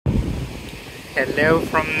Hello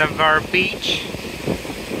from Navarre Beach.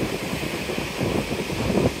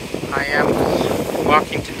 I am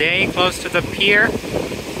walking today close to the pier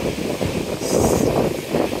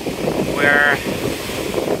where,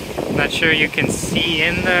 not sure you can see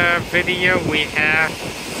in the video, we have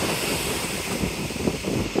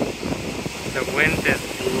the wind is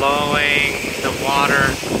blowing the water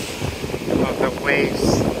of the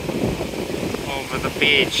waves over the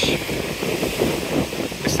beach.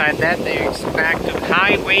 Beside that, they expect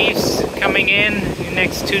high waves coming in the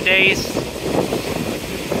next 2 days,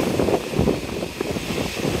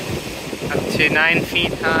 up to 9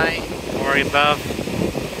 feet high or above.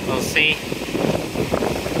 We'll see.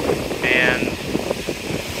 And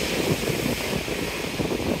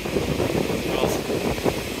we'll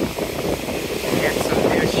get some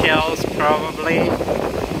new shells probably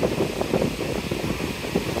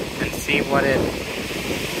and see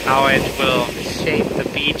how it will shape the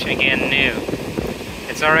beach again new.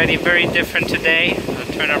 It's already very different today. I'll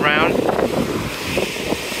turn around.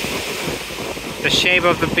 The shape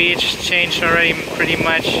of the beach changed already pretty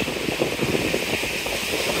much.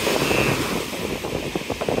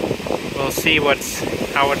 We'll see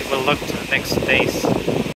how it will look the next days.